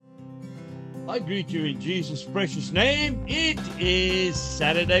I greet you in Jesus' precious name. It is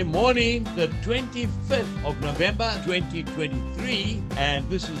Saturday morning, the 25th of November, 2023, and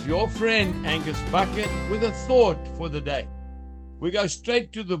this is your friend Angus Buchan with a thought for the day. We go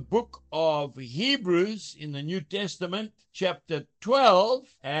straight to the book of Hebrews in the New Testament, chapter 12,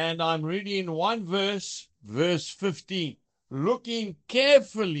 and I'm reading one verse, verse 15. Looking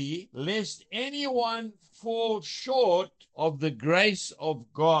carefully, lest anyone fall short of the grace of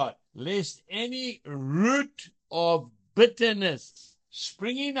God, lest any root of bitterness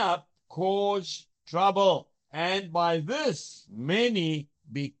springing up cause trouble, and by this many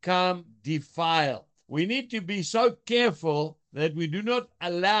become defiled. We need to be so careful that we do not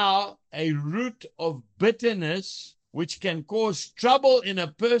allow a root of bitterness which can cause trouble in a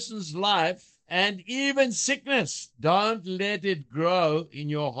person's life and even sickness. Don't let it grow in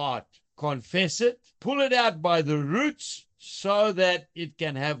your heart. Confess it, pull it out by the roots so that it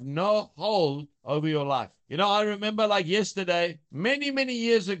can have no hold over your life. You know, I remember like yesterday, many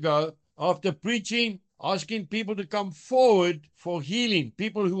years ago, after preaching, asking people to come forward for healing,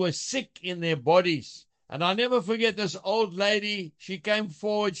 people who were sick in their bodies. And I'll never forget this old lady. She came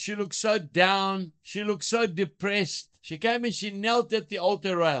forward. She looked so down. She looked so depressed. She came and she knelt at the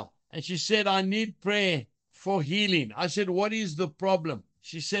altar rail. And she said, I need prayer for healing. I said, what is the problem?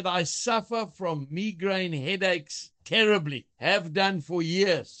 She said, I suffer from migraine headaches terribly, have done for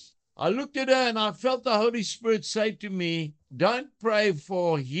years. I looked at her and I felt the Holy Spirit say to me, don't pray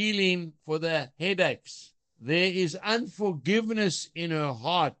for healing for the headaches. There is unforgiveness in her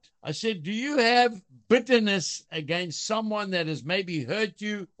heart. I said, do you have bitterness against someone that has maybe hurt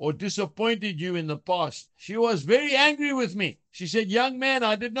you or disappointed you in the past? She was very angry with me. She said, young man,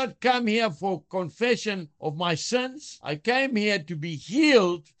 I did not come here for confession of my sins. I came here to be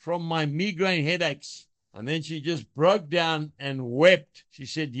healed from my migraine headaches. And then she just broke down and wept. She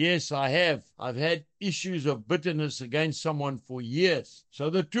said, yes, I have. I've had issues of bitterness against someone for years. So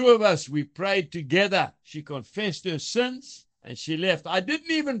the two of us, we prayed together. She confessed her sins and she left. I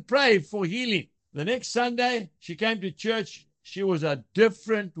didn't even pray for healing. The next Sunday, she came to church. She was a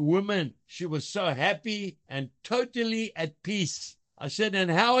different woman. She was so happy and totally at peace. I said,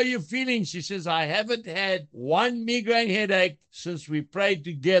 and how are you feeling? She says, I haven't had one migraine headache since we prayed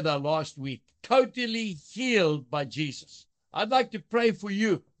together last week. Totally healed by Jesus. I'd like to pray for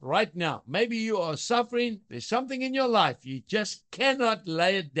you right now. Maybe you are suffering. There's something in your life. You just cannot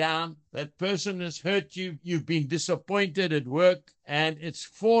lay it down. That person has hurt you. You've been disappointed at work, and it's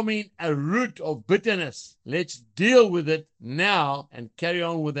forming a root of bitterness. Let's deal with it now and carry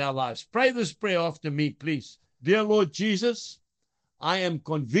on with our lives. Pray this prayer after me, please. Dear Lord Jesus, I am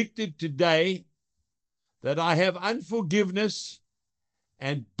convicted today that I have unforgiveness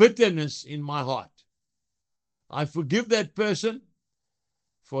and bitterness in my heart. I forgive that person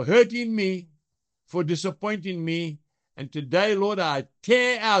for hurting me, for disappointing me. And today, Lord, I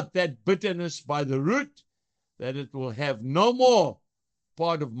tear out that bitterness by the root, that it will have no more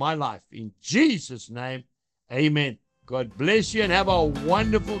part of my life. In Jesus' name, amen. God bless you and have a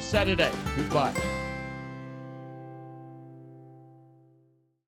wonderful Saturday. Goodbye.